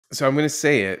So I'm going to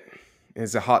say it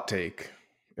is a hot take.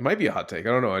 It might be a hot take. I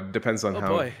don't know. It depends on Oh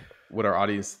boy. what our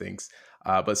audience thinks.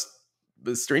 But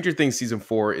Stranger Things season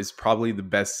 4 is probably the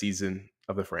best season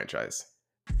of the franchise.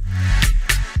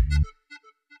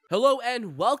 Hello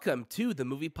and welcome to the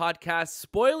Movie Podcast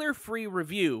spoiler-free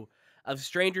review of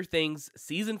Stranger Things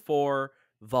Season 4,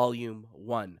 Volume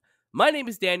 1. My name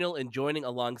is Daniel, and joining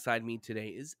alongside me today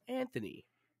is Anthony.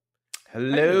 How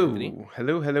you doing, Anthony?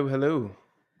 Hello.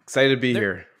 Excited to be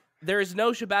here. There is no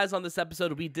Shabazz on this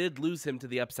episode. We did lose him to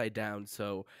the Upside Down,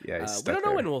 so Yeah, he's we stuck don't know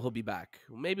there. when he'll be back.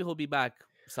 Maybe he'll be back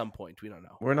some point. We don't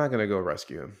know. We're not going to go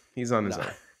rescue him. He's on his No.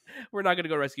 own. We're not going to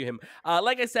go rescue him.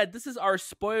 Like I said, this is our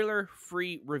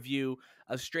spoiler-free review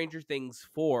of Stranger Things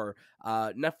 4.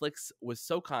 Netflix was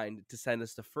so kind to send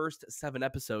us the first 7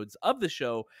 episodes of the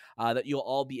show that you'll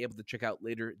all be able to check out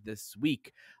later this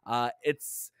week.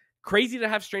 It's crazy to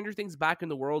have Stranger Things back in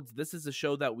the world. This is a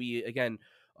show that we, again,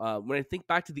 when I think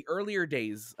back to the earlier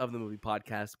days of the movie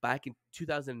podcast, back in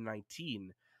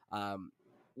 2019,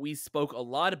 we spoke a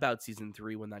lot about season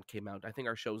 3 when that came out. I think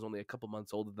our show was only a couple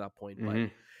months old at that point,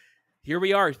 but here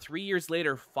we are 3 years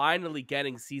later, finally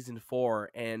getting season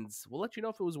 4, and we'll let you know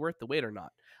if it was worth the wait or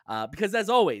not. Because as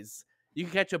always, you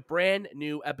can catch a brand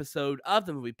new episode of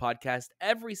the Movie Podcast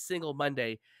every single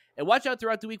Monday. And watch out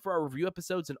throughout the week for our review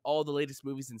episodes and all the latest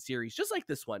movies and series, just like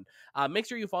this one. Make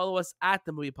sure you follow us at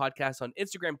The Movie Podcast on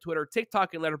Instagram, Twitter,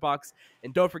 TikTok, and Letterboxd.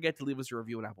 And don't forget to leave us a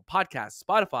review on Apple Podcasts,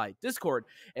 Spotify, Discord,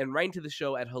 and write into the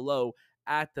show at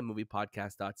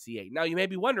hello@TheMoviePodcast.ca. Now, you may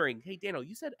be wondering, hey, Daniel,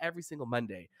 you said every single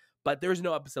Monday, but there's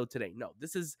no episode today. No,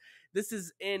 this is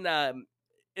in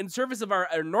service of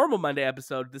our normal Monday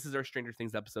episode. This is our Stranger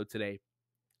Things episode today.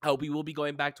 We will be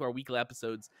going back to our weekly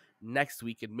episodes next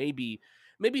week, and maybe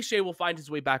Shay will find his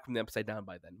way back from the Upside Down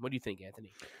by then. What do you think,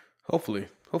 Anthony? Hopefully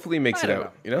he makes it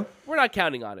out, you know? We're not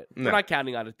counting on it. No. We're not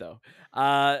counting on it, though.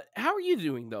 How are you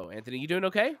doing, though, Anthony? You doing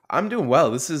okay? I'm doing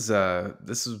well. This is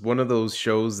one of those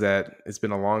shows that it's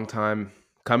been a long time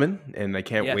coming, and I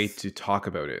can't wait to talk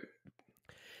about it.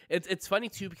 It's funny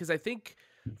too, because I think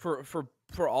for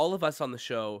all of us on the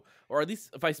show, or at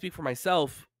least if I speak for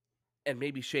myself, and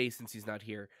maybe Shay since he's not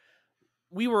here,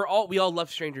 we all love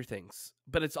Stranger Things,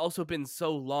 but it's also been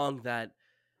so long that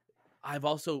I've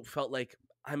also felt like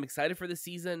I'm excited for the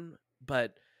season,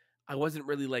 but I wasn't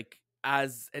really like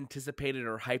as anticipated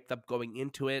or hyped up going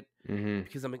into it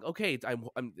because I'm like, okay, it's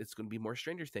going to be more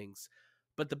Stranger Things.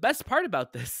 But the best part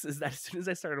about this is that as soon as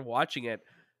I started watching it,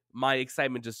 my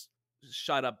excitement just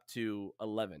shot up to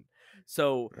 11.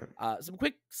 So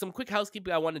some quick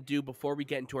housekeeping I want to do before we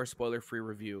get into our spoiler-free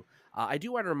review. I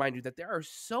do want to remind you that there are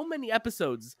so many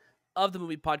episodes of the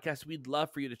Movie Podcast we'd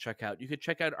love for you to check out. You could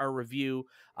check out our review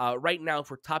right now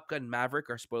for Top Gun Maverick,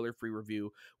 our spoiler-free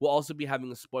review. We'll also be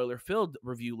having a spoiler-filled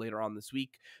review later on this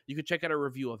week. You could check out our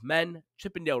review of Men,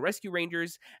 Chippendale Rescue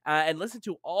Rangers, and listen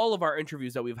to all of our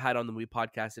interviews that we've had on the Movie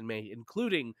Podcast in May,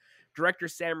 including director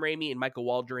Sam Raimi and Michael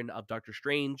Waldron of Doctor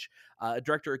Strange,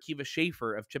 director Akiva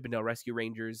Schaffer of Chippendale Rescue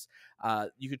Rangers.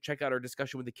 You could check out our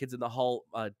discussion with the kids in the hall,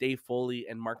 Dave Foley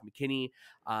and Mark McKinney,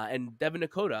 and Devin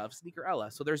Nakota of Sneaker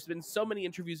Ella. So there's been so many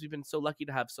interviews. We've been so lucky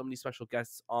to have so many special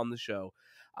guests on the show,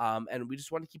 and we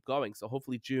just want to keep going. So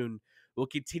hopefully June we'll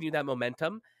continue that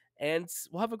momentum, and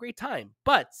we'll have a great time.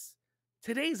 But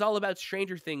today's all about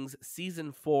Stranger Things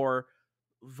Season 4,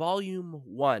 Volume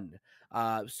 1.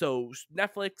 So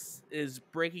Netflix is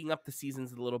breaking up the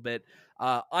seasons a little bit.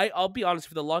 I'll be honest,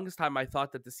 for the longest time, I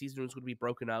thought that the season was going to be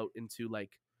broken out into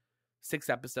like 6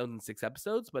 episodes and 6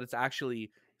 episodes, but it's actually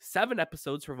 7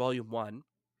 episodes for Volume 1.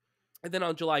 And then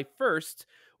on July 1st,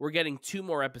 we're getting 2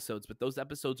 more episodes, but those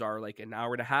episodes are like an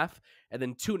hour and a half and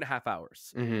then 2.5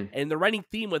 hours. And the running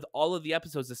theme with all of the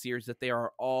episodes this year is that they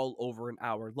are all over an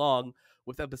hour long,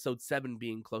 with episode 7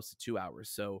 being close to 2 hours.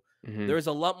 So there's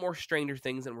a lot more Stranger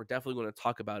Things, and we're definitely going to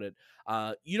talk about it.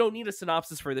 You don't need a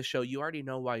synopsis for this show. You already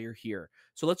know why you're here.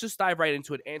 So let's just dive right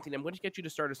into it. Anthony, I'm going to get you to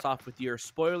start us off with your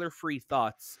spoiler-free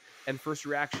thoughts and first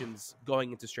reactions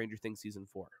going into Stranger Things Season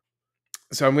 4.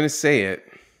 So I'm going to say it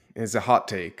is a hot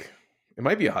take. It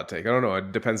might be a hot take. I don't know.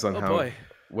 It depends on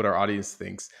what our audience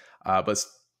thinks. But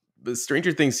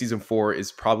Stranger Things Season 4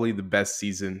 is probably the best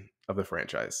season of the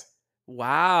franchise.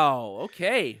 Wow.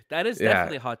 Okay. That is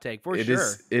definitely a hot take for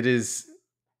sure. It is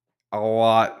a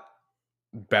lot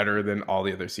better than all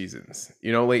the other seasons.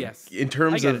 You know, like in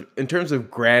terms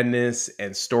of grandness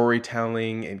and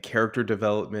storytelling and character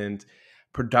development,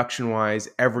 production-wise,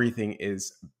 everything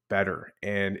is better,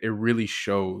 and it really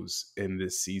shows in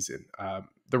this season.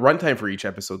 The runtime for each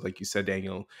episode, like you said,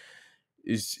 Daniel,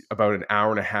 is about an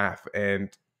hour and a half, and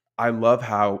I love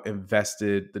how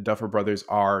invested the Duffer Brothers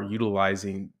are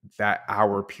utilizing that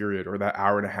hour period or that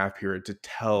hour and a half period to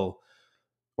tell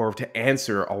or to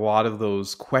answer a lot of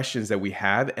those questions that we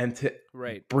have, and to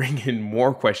bring in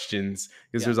more questions,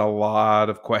 because there's a lot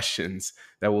of questions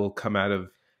that will come out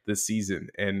of this season,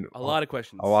 and a lot of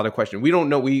questions. We don't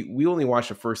know. We only watched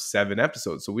the first 7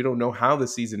 episodes, so we don't know how the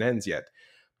season ends yet.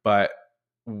 But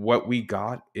what we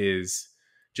got is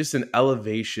just an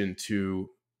elevation to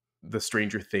the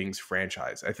Stranger Things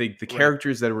franchise. I think the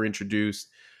characters that were introduced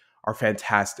are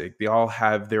fantastic. They all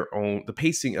have their own. The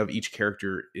pacing of each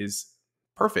character is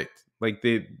perfect. Like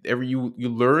you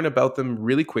learn about them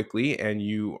really quickly, and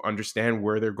you understand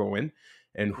where they're going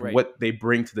and what they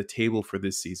bring to the table for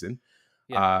this season.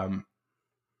 And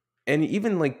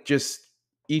even like just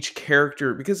each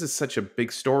character, because it's such a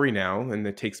big story now and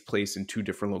it takes place in 2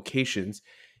 different locations,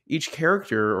 each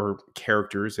character or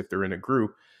characters, if they're in a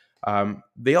group,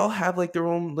 they all have like their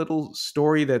own little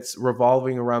story that's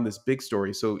revolving around this big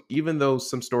story. So even though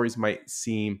some stories might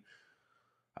seem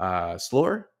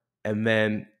slower, and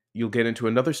then you'll get into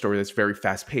another story that's very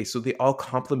fast paced, so they all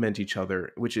complement each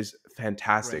other, which is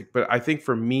fantastic. But I think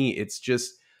for me, it's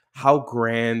just how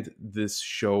grand this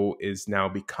show is now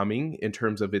becoming in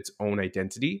terms of its own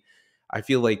identity. I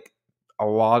feel like a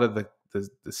lot of the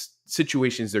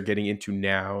situations they're getting into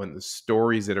now and the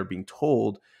stories that are being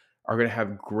told are going to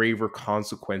have graver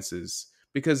consequences,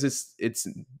 because it's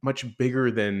much bigger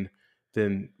than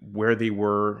where they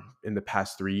were in the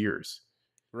past 3 years.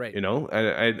 You know,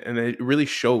 and it really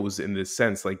shows in this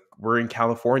sense. Like, we're in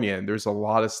California and there's a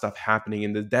lot of stuff happening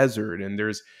in the desert, and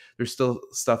there's still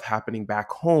stuff happening back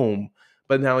home,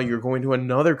 but now you're going to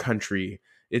another country.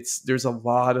 There's a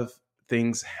lot of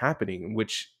things happening,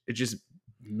 which it just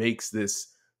makes this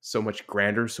so much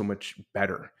grander, so much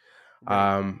better.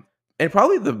 And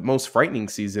probably the most frightening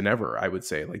season ever, I would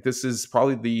say. Like, this is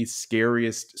probably the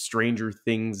scariest Stranger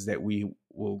Things that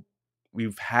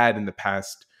we've had in the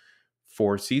past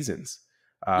 4 seasons.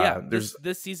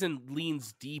 This season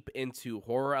leans deep into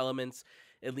horror elements.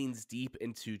 It leans deep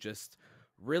into just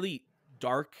really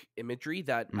dark imagery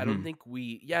that I don't think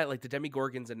like the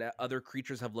Demogorgons and other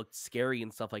creatures have looked scary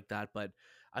and stuff like that, but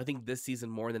I think this season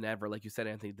more than ever, like you said,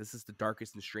 Anthony, this is the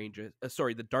darkest and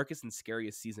the darkest and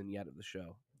scariest season yet of the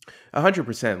show.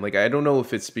 100%. Like, I don't know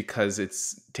if it's because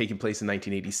it's taking place in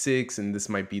 1986 and this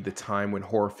might be the time when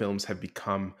horror films have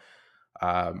become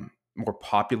more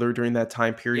popular during that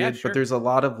time period, but there's a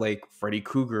lot of like Freddy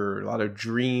Krueger, a lot of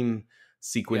dream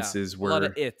sequences where a lot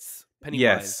of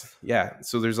Pennywise.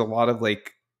 So there's a lot of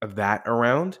like of that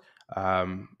around.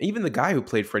 Even the guy who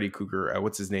played Freddy Krueger,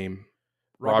 what's his name?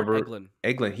 Robert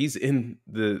Englund. He's in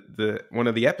the one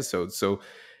of the episodes, so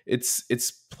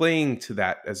it's playing to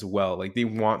that as well. Like, they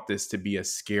want this to be a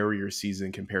scarier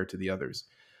season compared to the others,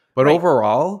 but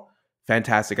overall,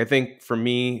 fantastic. I think for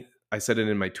me, I said it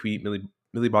in my tweet,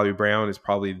 Millie Bobby Brown is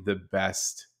probably the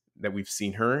best that we've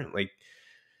seen her. Like,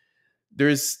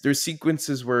 there's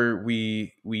sequences where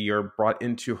we are brought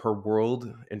into her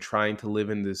world and trying to live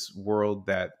in this world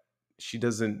that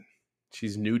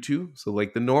she's new to. So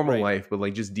like the normal life, but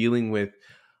like just dealing with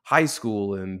high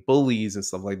school and bullies and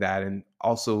stuff like that, and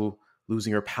also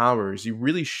losing her powers. She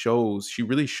really shows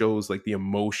like the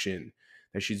emotion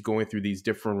that she's going through, these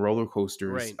different roller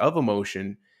coasters of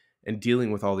emotion and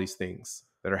dealing with all these things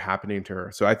that are happening to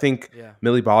her. So I think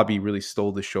Millie Bobby really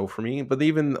stole the show for me, but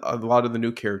even a lot of the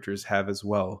new characters have as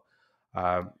well.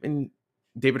 And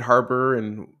David Harbour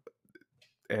and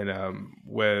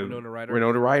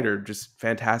Winona Ryder, just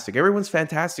fantastic. Everyone's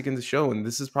fantastic in the show, and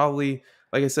this is probably,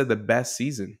 like I said, the best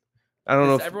season. I don't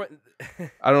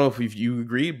know if you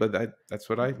agree, but that's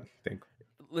what I think.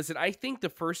 Listen, I think the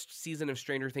first season of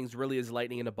Stranger Things really is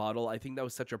lightning in a bottle. I think that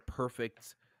was such a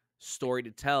perfect story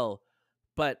to tell,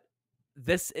 but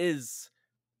this is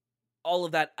all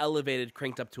of that elevated,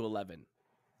 cranked up to 11,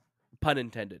 pun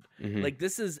intended. Like,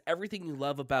 this is everything you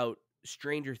love about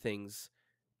Stranger Things,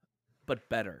 but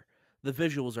better. The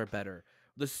visuals are better.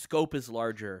 The scope is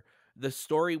larger. The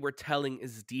story we're telling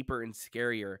is deeper and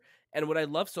scarier. And what I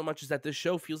love so much is that this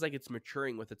show feels like it's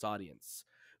maturing with its audience,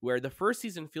 where the first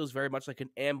season feels very much like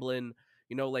an Amblin,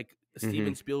 like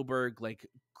Steven Spielberg, like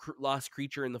lost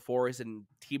creature in the forest and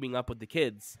teaming up with the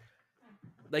kids.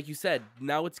 Like you said,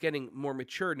 now it's getting more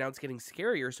mature. Now it's getting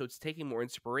scarier. So it's taking more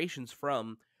inspirations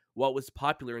from what was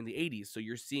popular in the 80s. So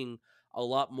you're seeing a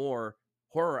lot more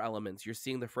horror elements. You're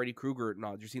seeing the Freddy Krueger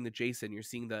nods. You're seeing the Jason. You're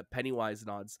seeing the Pennywise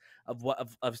nods of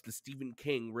the Stephen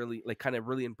King, really, like, kind of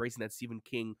really embracing that Stephen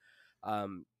King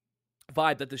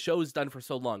vibe that the show has done for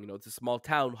so long. It's a small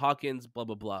town, Hawkins, blah,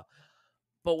 blah, blah.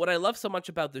 But what I love so much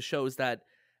about the show is that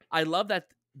I love that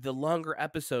the longer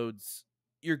episodes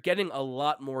you're getting a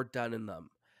lot more done in them.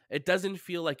 It doesn't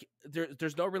feel like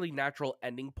there's no really natural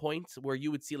ending points where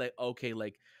you would see like, okay,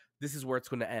 like this is where it's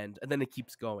going to end, and then it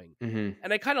keeps going. Mm-hmm.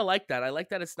 And I kind of like that. I like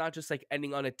that it's not just like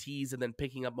ending on a tease and then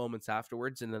picking up moments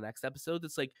afterwards in the next episode.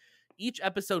 It's like each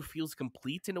episode feels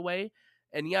complete in a way.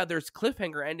 And yeah, there's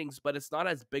cliffhanger endings, but it's not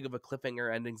as big of a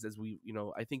cliffhanger endings as we,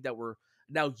 I think that we're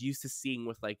now used to seeing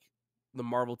with like the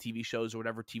Marvel TV shows or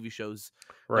whatever TV shows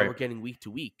that we're getting week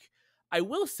to week. I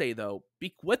will say though,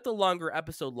 with the longer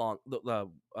episode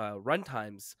run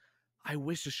times, I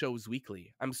wish the show was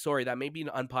weekly. I'm sorry, that may be an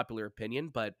unpopular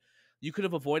opinion, but you could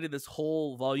have avoided this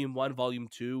whole volume 1, volume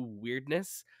 2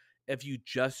 weirdness if you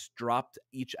just dropped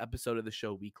each episode of the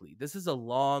show weekly. This is a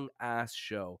long ass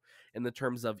show in the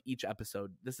terms of each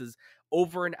episode. This is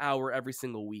over an hour every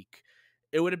single week.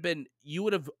 It would have been, you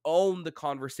would have owned the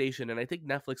conversation, and I think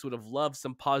Netflix would have loved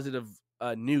some positive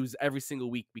news every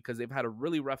single week because they've had a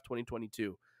really rough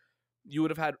 2022. You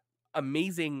would have had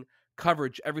amazing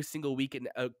coverage every single week and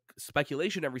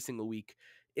speculation every single week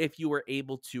if you were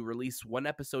able to release one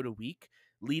episode a week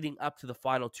leading up to the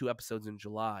final 2 episodes in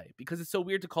July, because it's so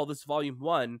weird to call this volume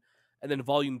 1 and then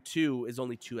volume 2 is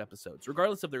only 2 episodes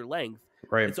regardless of their length.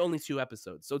 It's only 2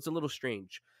 episodes, so it's a little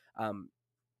strange.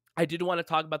 I did want to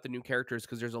talk about the new characters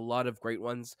because there's a lot of great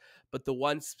ones, but the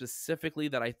one specifically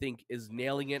that I think is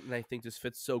nailing it and I think just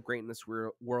fits so great in this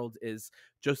world is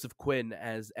Joseph Quinn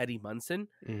as Eddie Munson.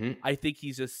 Mm-hmm. I think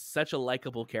he's just such a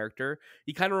likable character.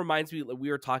 He kind of reminds me, like we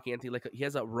were talking, Anthony, like he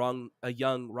has a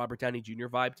young Robert Downey Jr.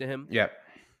 vibe to him. Yeah.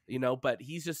 But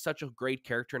he's just such a great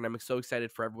character, and I'm so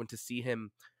excited for everyone to see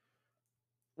him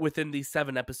within these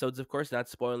 7 episodes, of course, not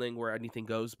spoiling where anything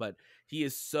goes, but he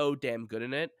is so damn good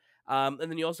in it. And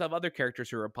then you also have other characters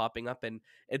who are popping up, and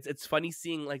it's funny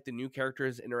seeing like the new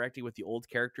characters interacting with the old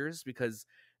characters because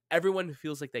everyone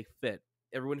feels like they fit.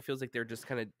 Everyone feels like they're just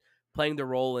kind of playing the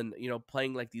role and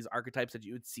playing like these archetypes that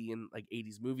you would see in like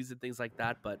 80s movies and things like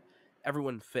that, but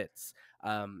everyone fits.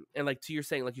 And like to your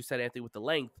saying, like you said, Anthony, with the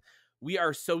length, we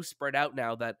are so spread out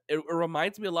now that it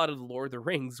reminds me a lot of the Lord of the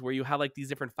Rings, where you have like these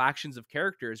different factions of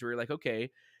characters where you're like,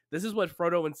 okay, this is what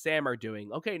Frodo and Sam are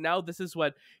doing. Okay, now this is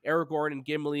what Aragorn and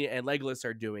Gimli and Legolas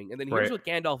are doing. And then here's what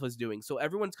Gandalf is doing. So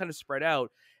everyone's kind of spread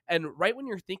out. And right when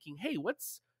you're thinking, hey,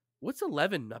 what's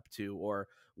 11 up to? Or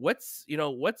what's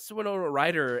Winona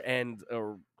Ryder and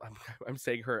I'm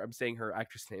saying her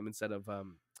actress name instead of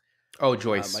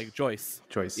Joyce. like Joyce.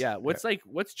 Yeah.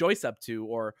 What's Joyce up to?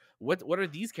 Or what are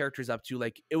these characters up to?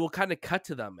 Like it will kind of cut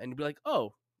to them and be like,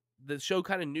 oh, the show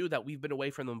kind of knew that we've been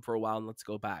away from them for a while and let's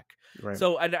go back. Right.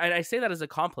 So, and I say that as a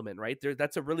compliment, right?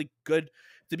 That's a really good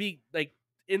to be like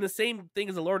in the same thing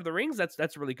as the Lord of the Rings.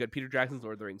 That's really good. Peter Jackson's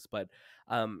Lord of the Rings, but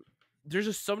there's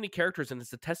just so many characters, and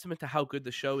it's a testament to how good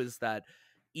the show is that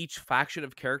each faction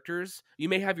of characters, you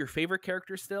may have your favorite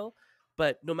character still,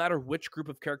 but no matter which group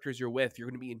of characters you're with, you're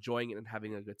going to be enjoying it and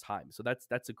having a good time. So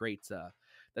that's a great sign.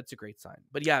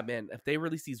 But yeah, man, if they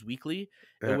release these weekly,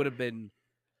 it would have been.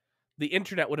 The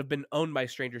internet would have been owned by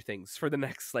Stranger Things for the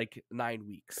next like 9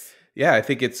 weeks. Yeah, I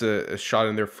think it's a shot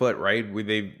in their foot, right?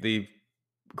 They've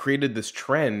created this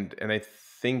trend, and I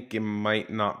think it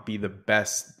might not be the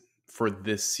best for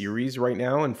this series right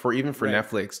now, and for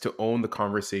Netflix to own the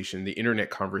conversation, the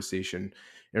internet conversation,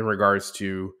 in regards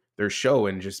to their show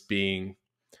and just being,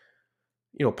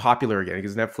 popular again.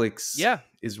 Because Netflix,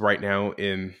 is right now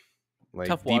in like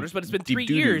tough waters, but it's been 3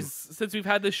 years since we've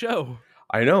had this show.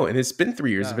 I know, and it's been 3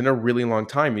 years. It's been a really long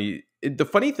time. The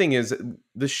funny thing is,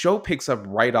 the show picks up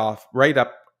right after.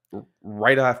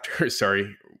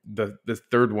 Sorry, the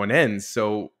third one ends.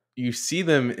 So you see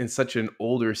them in such an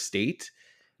older state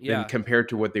than compared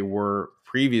to what they were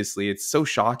previously. It's so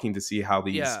shocking to see how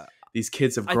these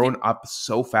kids have grown up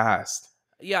so fast.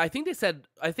 Yeah, I think they said.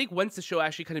 I think once the show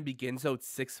actually kind of begins, so it's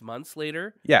 6 months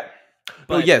later. Yeah.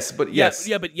 But yes.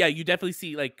 You definitely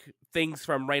see like things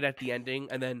from right at the ending,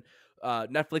 and then.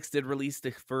 Netflix did release the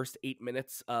first 8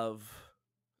 minutes of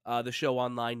the show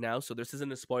online now, so this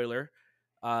isn't a spoiler,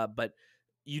 but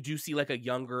you do see like a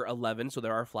younger 11, so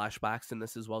there are flashbacks in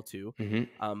this as well too.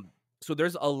 Mm-hmm. So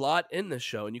there's a lot in this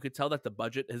show, and you could tell that the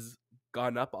budget has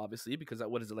gone up, obviously, because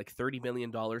what is it, like $30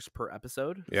 million per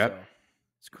episode? Yeah, so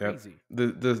it's crazy.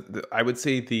 The I would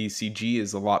say the CG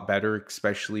is a lot better,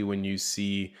 especially when you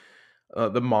see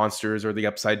the monsters or the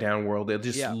upside down world. It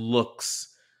just looks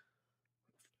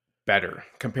better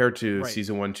compared to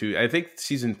season 1, 2. I think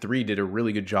season 3 did a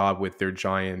really good job with their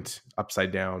giant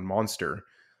upside down monster.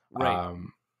 Right.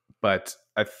 But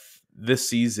this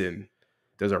season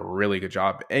does a really good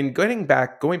job. And going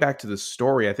back to the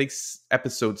story, I think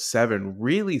episode 7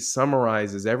 really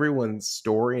summarizes everyone's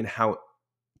story and how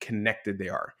connected they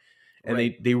are. And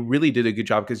they really did a good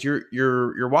job, because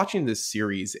you're watching this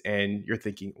series and you're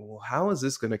thinking, well, how is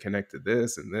this going to connect to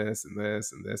this and this and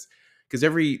this and this? Because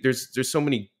there's so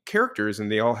many characters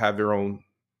and they all have their own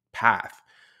path.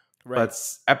 Right. But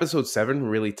episode 7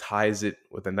 really ties it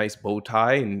with a nice bow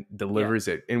tie and delivers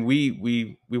it. And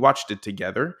we watched it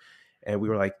together, and we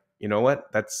were like, you know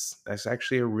what? That's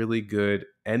actually a really good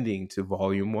ending to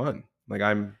volume 1. Like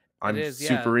I'm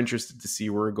super interested to see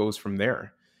where it goes from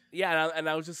there. Yeah, and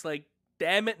I was just like,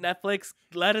 damn it, Netflix,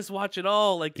 let us watch it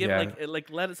all. Like,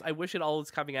 let us. I wish it all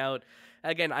was coming out.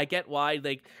 Again, I get why.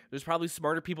 Like, there's probably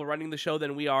smarter people running the show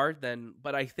than we are.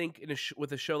 But I think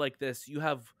with a show like this,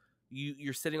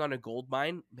 you're sitting on a gold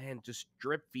mine, man. Just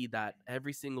drip feed that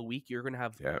every single week. You're gonna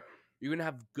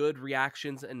have good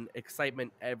reactions and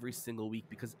excitement every single week,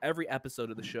 because every episode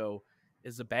of the show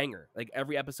is a banger. Like,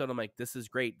 every episode, I'm like, this is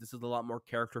great. This is a lot more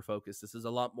character focused. This is a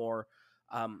lot more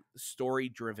story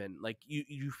driven. Like,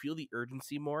 you feel the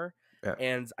urgency more.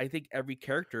 And I think every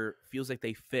character feels like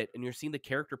they fit, and you're seeing the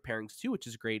character pairings too, which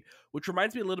is great. Which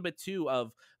reminds me a little bit too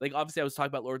of, like, obviously I was talking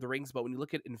about Lord of the Rings, but when you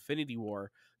look at Infinity War,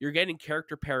 you're getting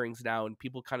character pairings now and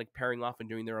people kind of pairing off and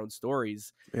doing their own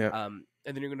stories.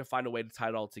 And then you're going to find a way to tie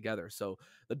it all together. So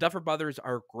the Duffer Brothers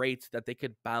are great that they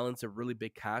could balance a really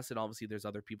big cast, and obviously there's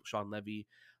other people, Sean Levy,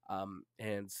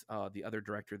 and the other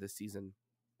director this season.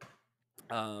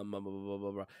 I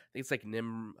think it's like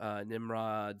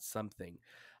Nimrod something.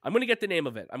 I'm gonna get the name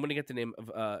of it. I'm gonna get the name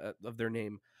of their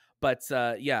name. But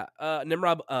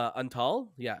Nimrod Untal.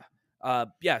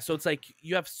 So it's like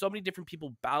you have so many different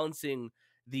people balancing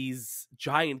these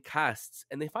giant casts,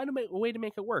 and they find a way to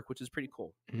make it work, which is pretty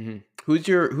cool. Mm-hmm. Who's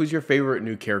your favorite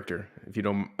new character? If you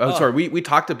don't, sorry, we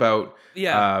talked about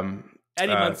Eddie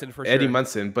Munson for sure. Eddie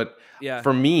Munson, but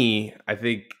for me, I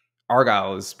think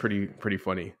Argyle is pretty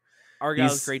funny.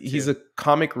 Argyle's great too. He's a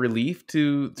comic relief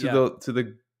to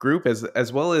the group,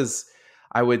 as well as,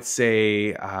 I would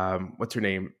say, what's her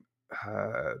name?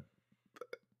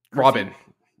 Robin.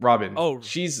 Oh,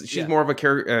 she's more of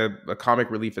a comic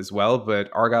relief as well,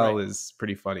 but Argyle is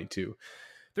pretty funny too.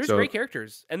 There's great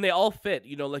characters, and they all fit.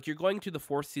 You know, like, you're going to the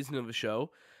 4th season of a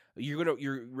show,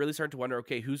 you're really starting to wonder,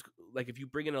 okay, who's, like, if you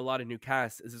bring in a lot of new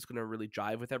casts, is this going to really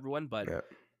jive with everyone? But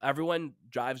everyone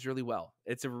jives really well.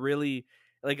 It's a really,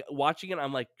 like, watching it,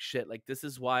 I'm like, shit, like, this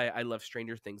is why I love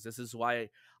Stranger Things. This is why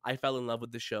I fell in love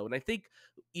with the show. And I think,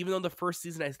 even though the first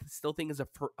season I still think is a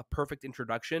perfect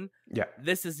introduction,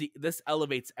 this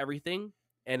elevates everything,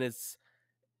 and it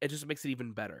just makes it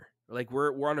even better. Like,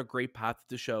 we're on a great path with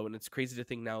the show, and it's crazy to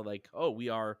think now, like, oh,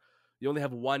 you only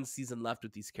have 1 season left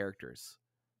with these characters.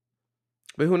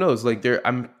 But who knows? Like,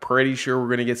 I'm pretty sure we're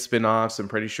gonna get spin-offs. I'm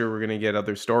pretty sure we're gonna get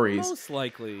other stories. Most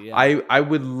likely, yeah. I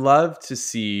would love to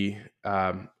see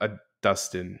a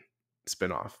Dustin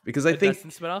spin-off, because I think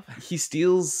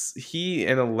he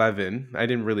and 11. I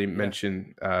didn't really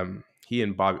mention he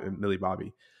and Millie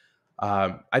Bobby.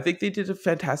 I think they did a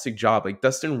fantastic job. Like,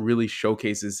 Dustin really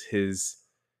showcases his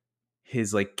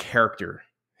like character.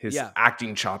 His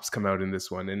acting chops come out in this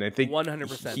one. And I think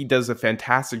 100%. He does a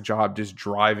fantastic job just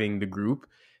driving the group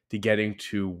to getting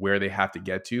to where they have to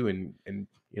get to, and you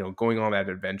know, going on that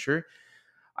adventure.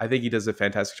 I think he does a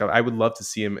fantastic job. I would love to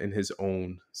see him in his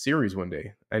own series one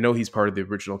day. I know he's part of the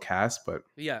original cast, but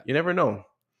you never know.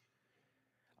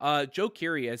 Joe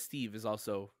Keery as Steve is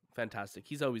also fantastic.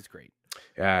 He's always great.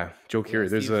 Yeah, Joe Keery.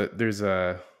 There's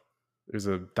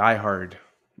a Die Hard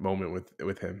moment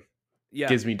with him. Yeah.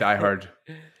 Gives me Die Hard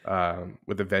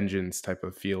with a vengeance type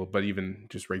of feel, but even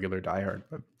just regular Die Hard.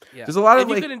 But there's a lot of,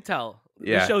 you couldn't tell.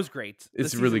 The show's great.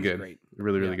 It's really good. Great.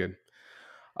 Really good.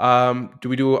 Do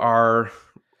we do our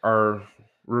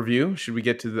review? Should we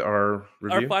get to our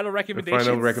review? Our final recommendation.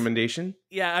 Final recommendation?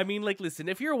 Yeah, I mean, like, listen,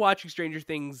 if you're watching Stranger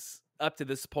Things up to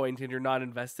this point and you're not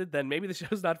invested, then maybe the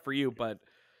show's not for you, but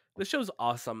the show's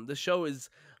awesome. The show is,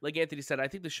 like Anthony said, I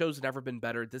think the show's never been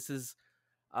better. This is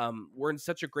we're in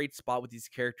such a great spot with these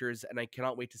characters, and I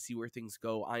cannot wait to see where things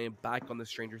go. I am back on the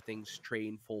Stranger Things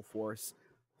train full force.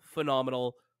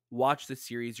 Phenomenal. Watch the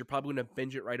series. You're probably going to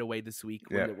binge it right away this week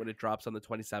when it drops on the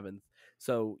 27th.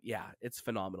 So, yeah, it's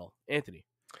phenomenal. Anthony.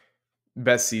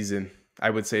 Best season. I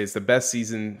would say it's the best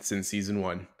season since season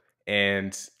 1.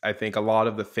 And I think a lot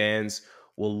of the fans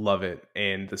will love it.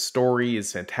 And the story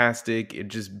is fantastic. It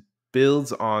just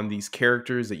builds on these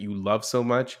characters that you love so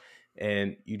much,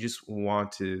 and you just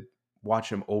want to watch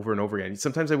them over and over again.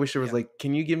 Sometimes I wish there was like,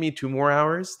 can you give me 2 more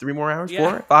hours, 3 more hours,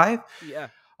 4, 5? Yeah.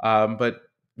 But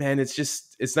man, it's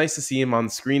nice to see him on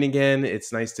screen again.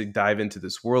 It's nice to dive into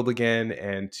this world again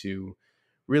and to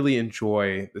really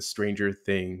enjoy the Stranger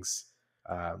Things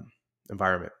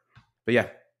environment. But yeah,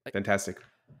 fantastic.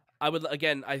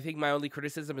 I think my only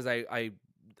criticism is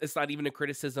it's not even a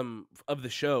criticism of the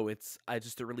show. It's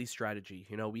just a release strategy.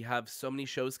 You know, we have so many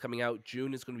shows coming out.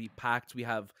 June is going to be packed. We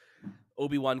have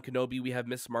Obi-Wan Kenobi. We have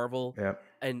Miss Marvel. Yeah.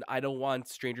 And I don't want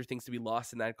Stranger Things to be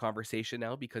lost in that conversation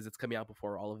now because it's coming out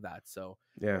before all of that. So,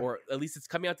 yeah. Or at least it's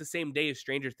coming out the same day as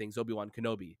Stranger Things, Obi-Wan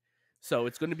Kenobi. So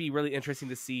it's going to be really interesting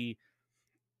to see.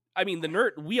 I mean,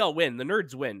 we all win. The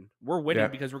nerds win. We're winning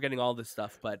because we're getting all this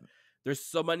stuff. But there's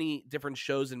so many different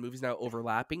shows and movies now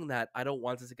overlapping that I don't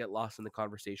want us to get lost in the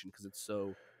conversation because it's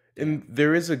so. And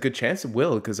there is a good chance it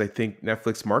will, because I think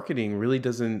Netflix marketing really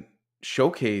doesn't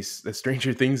showcase that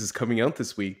Stranger Things is coming out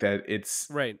this week. That it's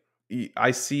right.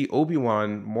 I see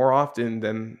Obi-Wan more often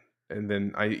than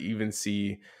I even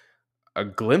see a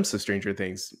glimpse of Stranger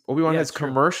Things. Obi-Wan has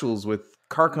commercials with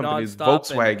car companies,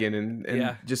 Volkswagen,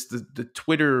 and just the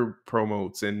Twitter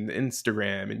promotes and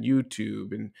Instagram and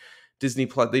YouTube and Disney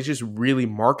Plus. They just really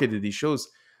marketed these shows.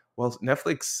 Well,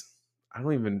 Netflix, I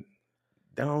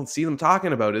don't see them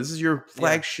talking about it. This is your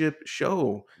flagship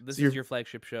show. This is your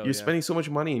flagship show. You're spending so much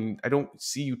money, and I don't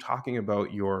see you talking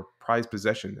about your prized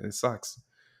possession, and it sucks.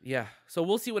 Yeah. So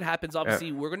we'll see what happens.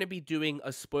 Obviously, we're going to be doing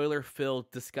a spoiler-filled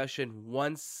discussion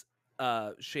once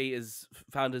Shay is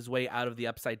found his way out of the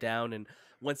Upside Down, and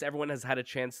once everyone has had a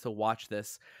chance to watch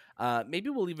this. Maybe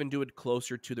we'll even do it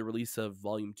closer to the release of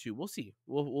Volume 2. We'll see.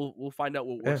 We'll find out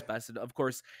what works best. And of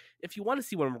course, if you want to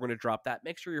see when we're going to drop that,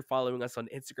 make sure you're following us on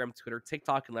Instagram, Twitter,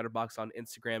 TikTok, and Letterboxd on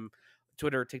Instagram,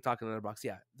 Twitter, TikTok, and Letterboxd.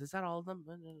 Yeah. Is that all of them?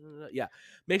 Yeah.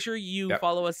 Make sure you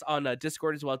follow us on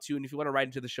Discord as well, too. And if you want to write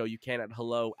into the show, you can at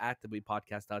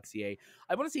hello@TheMoviePodcast.ca.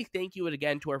 I want to say thank you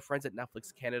again to our friends at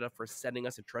Netflix Canada for sending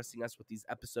us and trusting us with these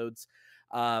episodes.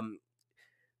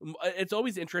 It's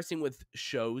always interesting with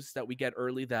shows that we get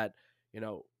early that, you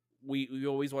know, we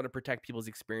always want to protect people's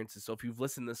experiences. So if you've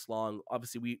listened this long,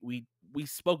 obviously we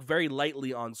spoke very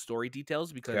lightly on story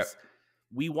details because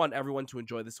we want everyone to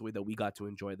enjoy this the way that we got to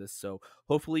enjoy this. So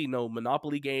hopefully no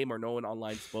Monopoly game or no one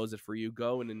online spoils it for you.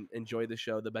 Go and enjoy the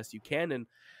show the best you can. And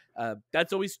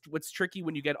that's always what's tricky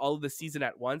when you get all of the season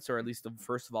at once, or at least the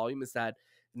first volume, is that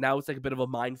now it's like a bit of a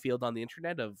minefield on the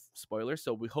internet of spoilers.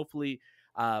 So we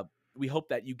hope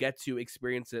that you get to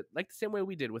experience it like the same way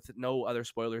we did, with no other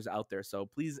spoilers out there. So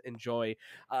please enjoy.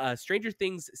 Stranger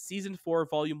Things Season 4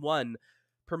 Volume 1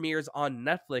 premieres on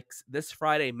Netflix this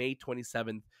Friday, May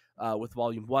 27th, with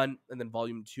Volume 1, and then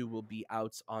Volume 2 will be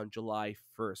out on July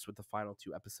 1st with the final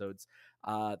 2 episodes.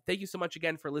 Thank you so much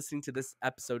again for listening to this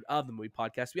episode of The Movie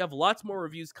Podcast. We have lots more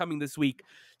reviews coming this week,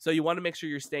 so you want to make sure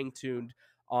you're staying tuned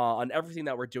on everything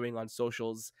that we're doing on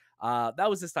socials. That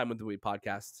was this time with The Movie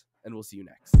Podcast, and we'll see you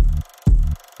next.